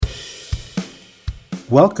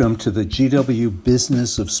Welcome to the GW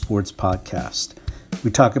Business of Sports podcast.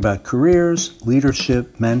 We talk about careers,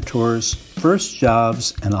 leadership, mentors, first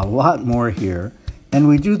jobs, and a lot more here. And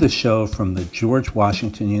we do the show from the George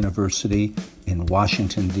Washington University in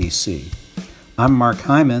Washington, D.C. I'm Mark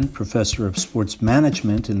Hyman, professor of sports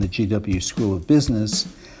management in the GW School of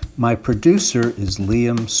Business. My producer is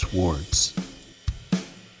Liam Swartz.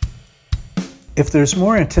 If there's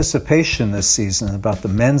more anticipation this season about the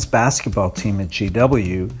men's basketball team at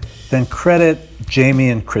GW, then credit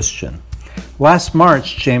Jamion Christian. Last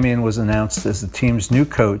March, Jamion was announced as the team's new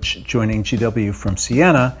coach, joining GW from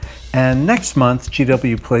Siena, and next month,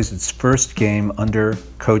 GW plays its first game under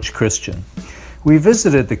Coach Christian. We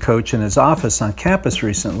visited the coach in his office on campus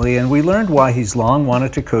recently, and we learned why he's long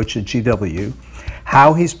wanted to coach at GW,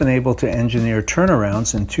 how he's been able to engineer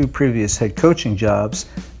turnarounds in 2 previous head coaching jobs,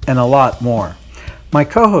 and a lot more. My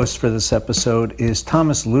co-host for this episode is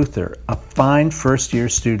Thomas Luther, a fine first-year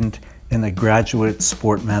student in the Graduate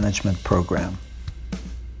Sport Management program.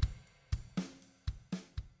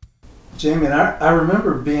 Jamion, I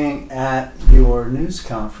remember being at your news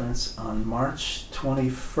conference on March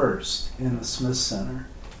 21st in the Smith Center,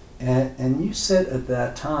 and you said at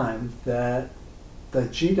that time that the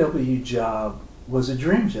GW job was a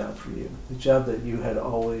dream job for you, the job that you had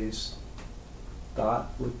always thought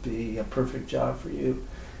would be a perfect job for you.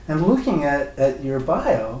 And looking at your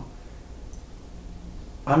bio,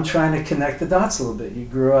 I'm trying to connect the dots a little bit. You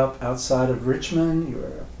grew up outside of Richmond. You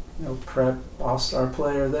were a prep all-star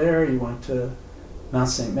player there. You went to Mount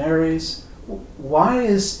St. Mary's. Why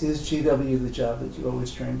is GW the job that you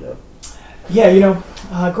always dreamed of? Yeah,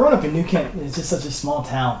 growing up in New Kent, it's just such a small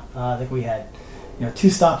town. I think we had 2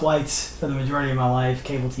 stoplights for the majority of my life.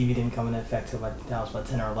 Cable TV didn't come into effect until I was about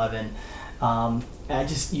 10 or 11.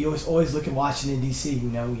 You always look at Washington, D.C., you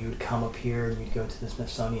would come up here and you'd go to the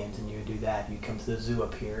Smithsonian's and you would do that. You'd come to the zoo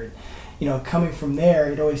up here. And, coming from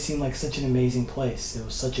there, it always seemed like such an amazing place. It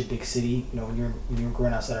was such a big city. When you're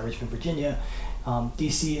growing outside of Richmond, Virginia,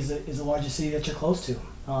 D.C. is the largest city that you're close to.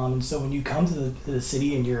 And so when you come to the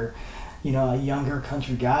city and you're, a younger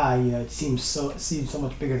country guy, it seems so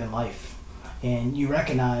much bigger than life. And you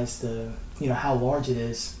recognize how large it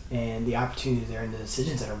is and the opportunities there and the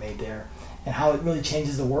decisions that are made there, and how it really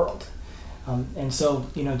changes the world. And so,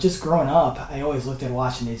 just growing up, I always looked at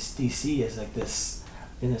Washington, D.C. as like this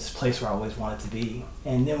place where I always wanted to be.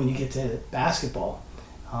 And then when you get to basketball,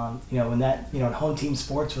 when that, home team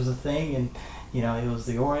sports was a thing, and, it was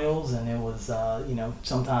the Orioles, and it was,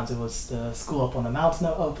 sometimes it was the school up on the mountain,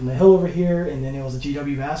 up on the hill over here, and then it was the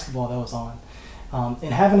GW basketball that was on.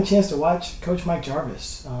 And having a chance to watch Coach Mike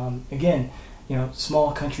Jarvis, again,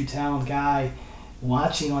 small country town guy,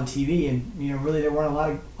 watching on TV, and really there weren't a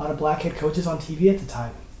lot of black head coaches on TV at the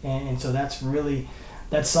time, and so that's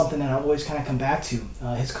something that I always kind of come back to.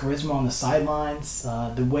 His charisma on the sidelines,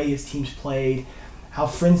 the way his teams played, how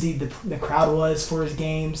frenzied the crowd was for his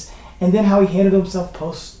games, and then how he handled himself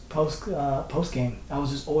post game. I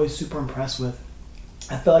was just always super impressed with.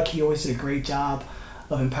 I felt like he always did a great job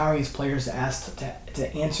of empowering his players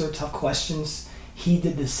to answer tough questions. He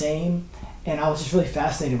did the same. And I was just really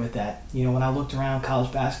fascinated with that. When I looked around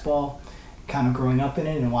college basketball, kind of growing up in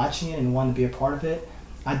it and watching it and wanted to be a part of it,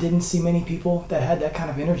 I didn't see many people that had that kind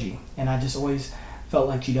of energy. And I just always felt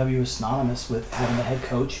like GW was synonymous with having a head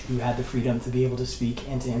coach who had the freedom to be able to speak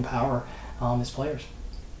and to empower his players.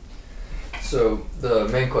 So the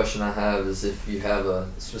main question I have is if you have a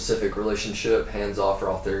specific relationship, hands-off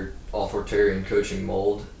or authoritarian coaching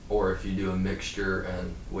mold, or if you do a mixture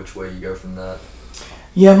and which way you go from that.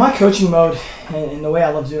 Yeah, my coaching mode and the way I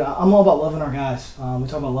love to do it, I'm all about loving our guys. We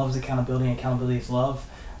talk about love is accountability, and accountability is love.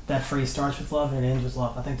 That phrase starts with love and it ends with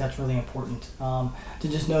love. I think that's really important to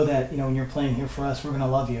just know that when you're playing here for us, we're going to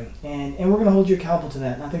love you and we're going to hold you accountable to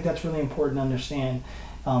that. And I think that's really important to understand.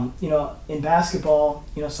 In basketball,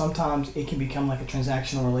 sometimes it can become like a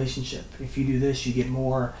transactional relationship. If you do this, you get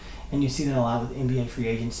more. And you see that a lot with NBA free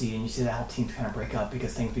agency, and you see that how teams kind of break up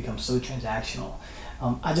because things become so transactional.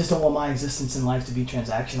 I just don't want my existence in life to be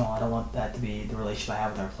transactional. I don't want that to be the relationship I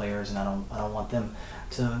have with our players, and I don't want them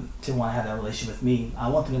to want to have that relationship with me. I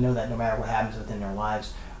want them to know that no matter what happens within their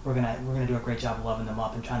lives, we're gonna do a great job of loving them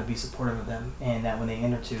up and trying to be supportive of them, and that when they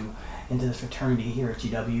enter into this fraternity here at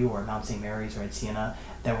GW or at Mount St. Mary's or at Siena,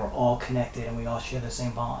 that we're all connected and we all share the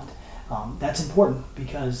same bond. That's important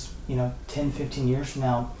because 10, 15 years from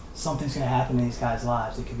now, something's going to happen in these guys'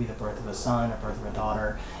 lives. It could be the birth of a son or birth of a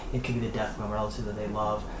daughter. It could be the death of a relative that they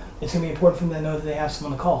love. It's going to be important for them to know that they have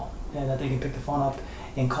someone to call. and that they can pick the phone up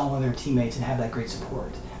and call on their teammates and have that great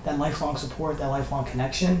support. That lifelong support, that lifelong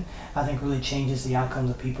connection, I think really changes the outcomes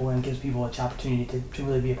of people and gives people an opportunity to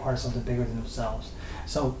really be a part of something bigger than themselves.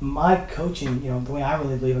 So my coaching, the way I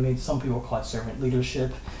really believe, some people call it servant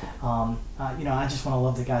leadership. I just want to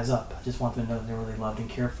love the guys up. I just want them to know that they're really loved and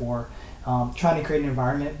cared for. Trying to create an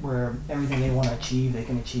environment where everything they want to achieve, they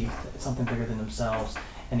can achieve something bigger than themselves,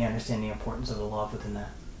 and they understand the importance of the love within that.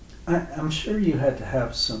 I'm sure you had to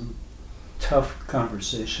have some tough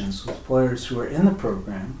conversations with players who were in the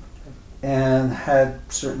program and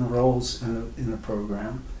had certain roles in the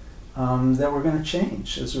program that were going to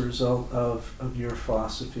change as a result of your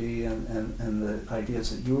philosophy and the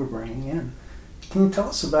ideas that you were bringing in. Can you tell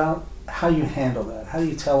us about how you handle that? How do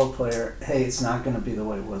you tell a player, hey, it's not going to be the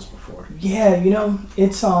way it was before? Yeah,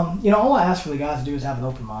 it's all I ask for the guys to do is have an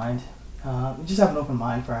open mind. Just have an open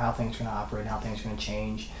mind for how things are going to operate, how things are going to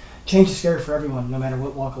change. Change is scary for everyone, no matter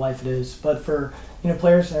what walk of life it is. But for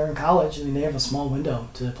players that are in college, they have a small window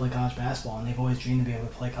to play college basketball, and they've always dreamed to be able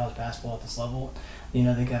to play college basketball at this level. They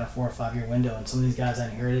got a 4 or 5 year window, and some of these guys I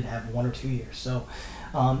inherited have 1 or 2 years. So,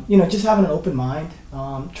 just having an open mind,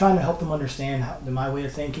 trying to help them understand my way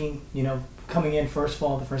of thinking. Coming in, first of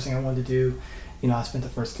all, the first thing I wanted to do, I spent the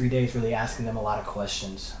first 3 days really asking them a lot of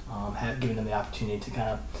questions, giving them the opportunity to kind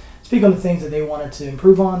of speak on the things that they wanted to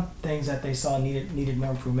improve on, things that they saw needed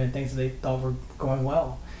more improvement, things that they thought were going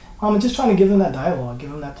well. And just trying to give them that dialogue, give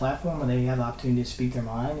them that platform where they have the opportunity to speak their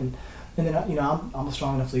mind. And then, I'm a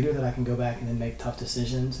strong enough leader that I can go back and then make tough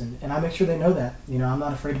decisions. And I make sure they know that. I'm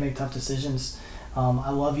not afraid to make tough decisions.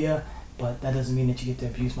 I love you, but that doesn't mean that you get to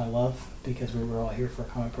abuse my love, because we're all here for a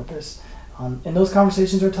common purpose. And those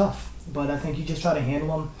conversations are tough, but I think you just try to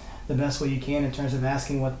handle them the best way you can in terms of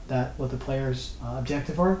asking what the players'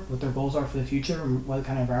 objectives are, what their goals are for the future, and what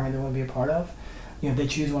kind of environment they want to be a part of. If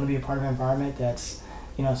they want to be a part of an environment that's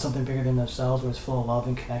something bigger than themselves, where it's full of love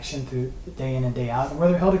and connection through day in and day out, and where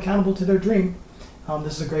they're held accountable to their dream,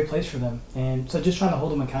 this is a great place for them. And so just trying to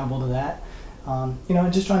hold them accountable to that,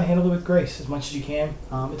 and just trying to handle it with grace as much as you can.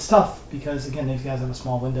 It's tough because, again, these guys have a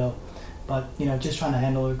small window, but just trying to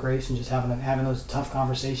handle it with grace and just having those tough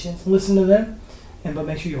conversations, listen to them, but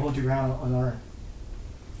make sure you hold your ground on our end.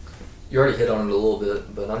 You already hit on it a little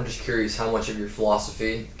bit, but I'm just curious how much of your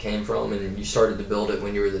philosophy came from, and you started to build it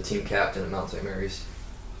when you were the team captain at Mount St. Mary's.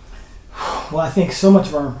 Well, I think so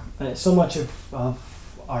much of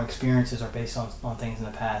our experiences are based on things in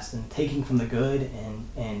the past, and taking from the good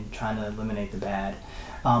and trying to eliminate the bad.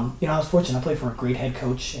 I was fortunate. I played for a great head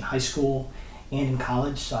coach in high school and in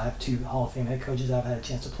college, so I have 2 Hall of Fame head coaches I've had a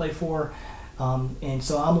chance to play for. And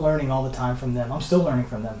so I'm learning all the time from them. I'm still learning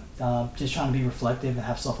from them. Just trying to be reflective and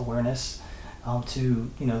have self-awareness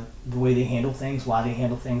to the way they handle things, why they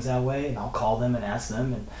handle things that way, and I'll call them and ask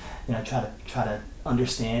them, and try to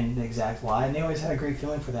understand the exact why. And they always had a great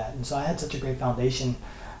feeling for that. And so I had such a great foundation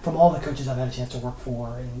from all the coaches I've had a chance to work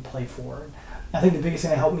for and play for. I think the biggest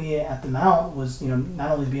thing that helped me at the Mount was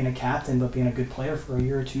not only being a captain, but being a good player for a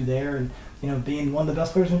year or 2 there, and being one of the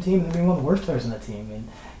best players on the team and then being one of the worst players on the team. And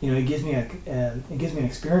it gives me an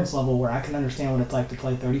experience level where I can understand what it's like to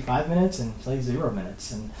play 35 minutes and play 0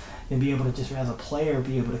 minutes, and be able to just, as a player,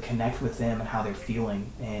 be able to connect with them and how they're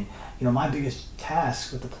feeling. And my biggest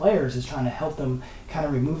task with the players is trying to help them kind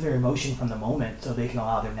of remove their emotion from the moment so they can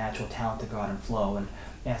allow their natural talent to go out and flow. And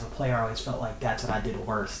as a player, I always felt like that's what I did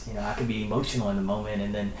worst. I could be emotional in the moment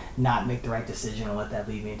and then not make the right decision and let that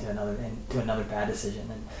lead me to another bad decision.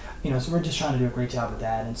 And so we're just trying to do a great job with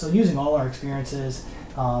that. And so using all our experiences,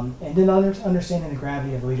 and then understanding the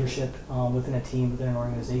gravity of leadership within a team, within an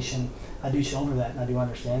organization, I do shoulder that and I do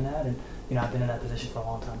understand that. And I've been in that position for a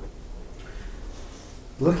long time.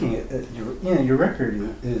 Looking at your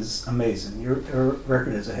record is amazing. Your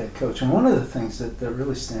record as a head coach, and one of the things that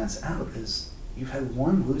really stands out is you've had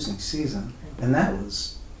 1 losing season, and that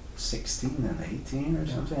was 16 and 18 or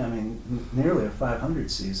something. I mean, nearly a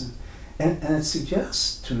 500 season, and it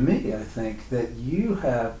suggests to me, I think, that you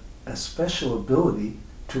have a special ability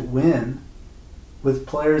to win with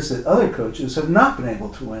players that other coaches have not been able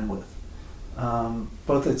to win with,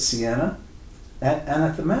 both at Siena and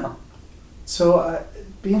at the Mount. So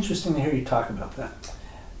it'd be interesting to hear you talk about that.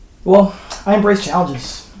 Well, I embrace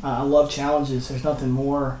challenges. I love challenges. There's nothing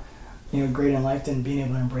more great in life than being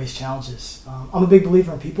able to embrace challenges. I'm a big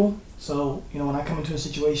believer in people. So, when I come into a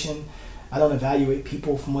situation, I don't evaluate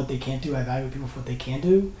people from what they can't do. I evaluate people for what they can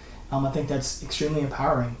do. I think that's extremely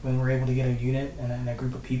empowering when we're able to get a unit and a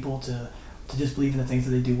group of people to just believe in the things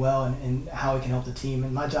that they do well and how it can help the team.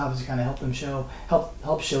 And my job is to kind of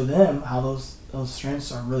help show them how those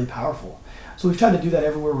strengths are really powerful. So we've tried to do that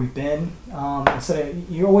everywhere we've been. Instead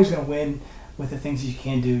of, you're always going to win with the things that you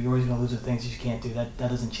can do, you're always going to lose the things that you can't do. That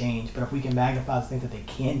doesn't change. But if we can magnify the things that they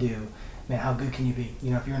can do, man, how good can you be?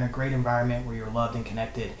 If you're in a great environment where you're loved and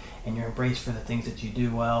connected, and you're embraced for the things that you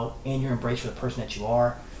do well, and you're embraced for the person that you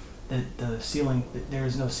are, the ceiling, there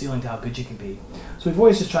is no ceiling to how good you can be. So we've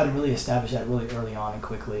always just tried to really establish that really early on and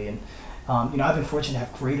quickly. And I've been fortunate to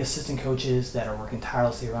have great assistant coaches that are working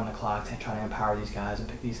tirelessly around the clock to try to empower these guys and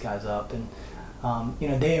pick these guys up. And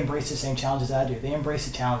they embrace the same challenges I do. They embrace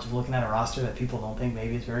the challenge of looking at a roster that people don't think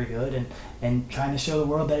maybe is very good, and trying to show the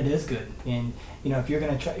world that it is good. And if you're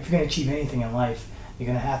going to achieve anything in life, you're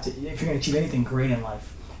going to have to. If you're going to achieve anything great in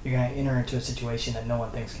life, you're going to enter into a situation that no one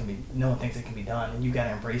thinks it can be done, and you've got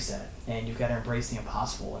to embrace that, and you've got to embrace the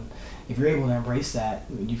impossible. And if you're able to embrace that,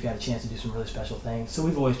 you've got a chance to do some really special things. So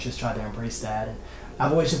we've always just tried to embrace that, and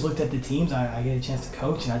I've always just looked at the teams I get a chance to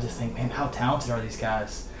coach, and I just think, man, how talented are these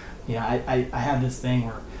guys? I have this thing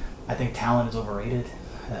where I think talent is overrated.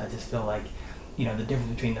 I just feel like, the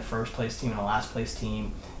difference between the first place team and the last place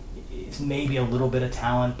team is maybe a little bit of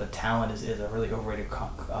talent, but talent is a really overrated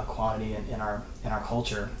quantity in our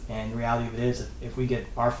culture. And the reality of it is, if we get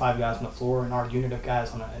our 5 guys on the floor and our unit of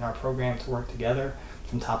guys in our program to work together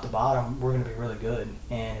from top to bottom, we're going to be really good.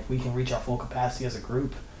 And if we can reach our full capacity as a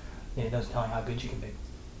group, it doesn't tell you how good you can be.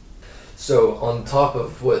 So on top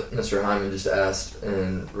of what Mr. Hyman just asked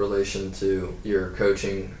in relation to your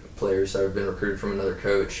coaching players that have been recruited from another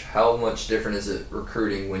coach, how much different is it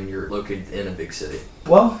recruiting when you're located in a big city?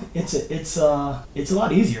 Well, it's a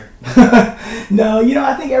lot easier. No,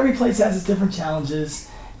 I think every place has its different challenges.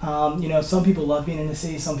 Some people love being in the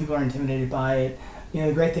city, some people are intimidated by it.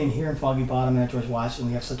 The great thing here in Foggy Bottom and at George Washington,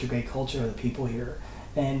 we have such a great culture of the people here.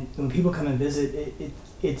 And when people come and visit,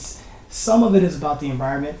 it's some of it is about the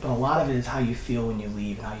environment, but a lot of it is how you feel when you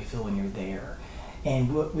leave and how you feel when you're there.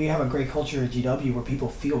 And we have a great culture at GW where people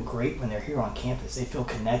feel great when they're here on campus. They feel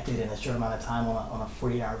connected in a short amount of time on a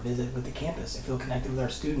 48-hour visit with the campus. They feel connected with our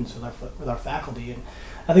students, with our faculty. And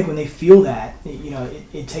I think when they feel that,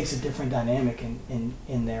 it takes a different dynamic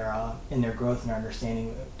in their growth and their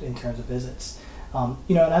understanding in terms of visits. And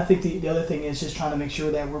I think the other thing is just trying to make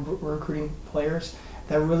sure that we're recruiting players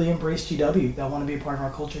that really embrace GW, that want to be a part of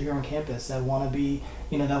our culture here on campus, that want to be,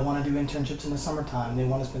 that want to do internships in the summertime. They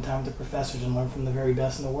want to spend time with the professors and learn from the very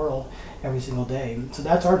best in the world every single day. So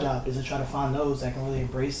that's our job, is to try to find those that can really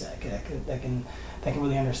embrace that can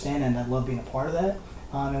really understand and that love being a part of that.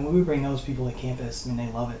 And when we bring those people to campus,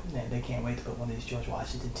 they love it. They can't wait to put one of these George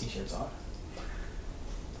Washington t-shirts on.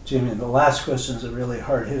 Jamion, the last question is a really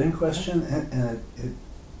hard-hitting question, and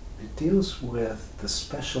it deals with the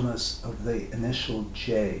specialness of the initial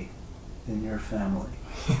J in your family.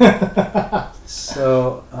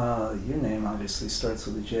 So your name obviously starts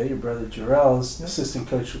with a J. Your brother Jarrell is assistant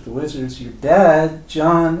coach with the Wizards. Your dad,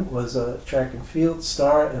 John, was a track and field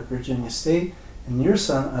star at Virginia State. And your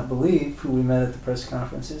son, I believe, who we met at the press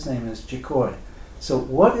conference, his name is Jacoy. So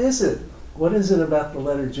what is it? What is it about the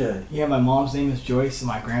letter J? Yeah, my mom's name is Joyce, and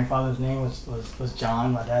my grandfather's name was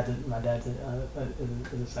John. My dad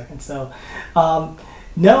is a second. So,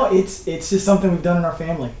 no, it's just something we've done in our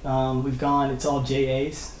family. It's all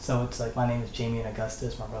JAs. So it's like, my name is Jamion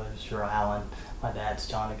Augustus, my brother's Jarrell Allen, my dad's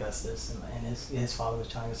John Augustus, and his father was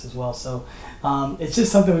John Augustus as well. So it's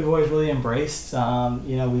just something we've always really embraced.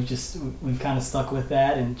 We've kind of stuck with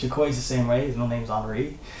that, and Jacoy's the same way. His middle name's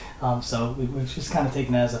Henri. So we've just kind of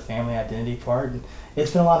taken that as a family identity part, and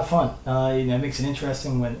it's been a lot of fun. It makes it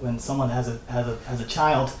interesting when someone has a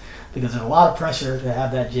child, because there's a lot of pressure to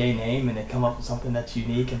have that J name and to come up with something that's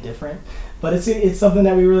unique and different. But it's something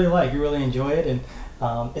that we really like. We really enjoy it, and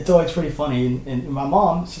it's always pretty funny. And my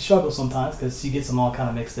mom, she struggles sometimes because she gets them all kind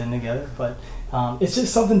of mixed in together. But it's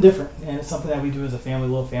just something different, and it's something that we do as a family,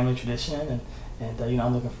 little family tradition. And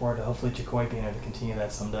I'm looking forward to hopefully Jacoy being able to continue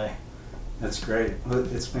that someday. That's great. Well,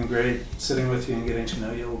 it's been great sitting with you and getting to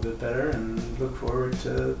know you a little bit better, and look forward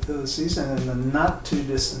to the season in the not too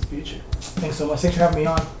distant future. Thanks so much. Thanks for having me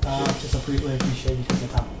on. Just really appreciate you taking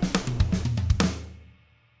the time.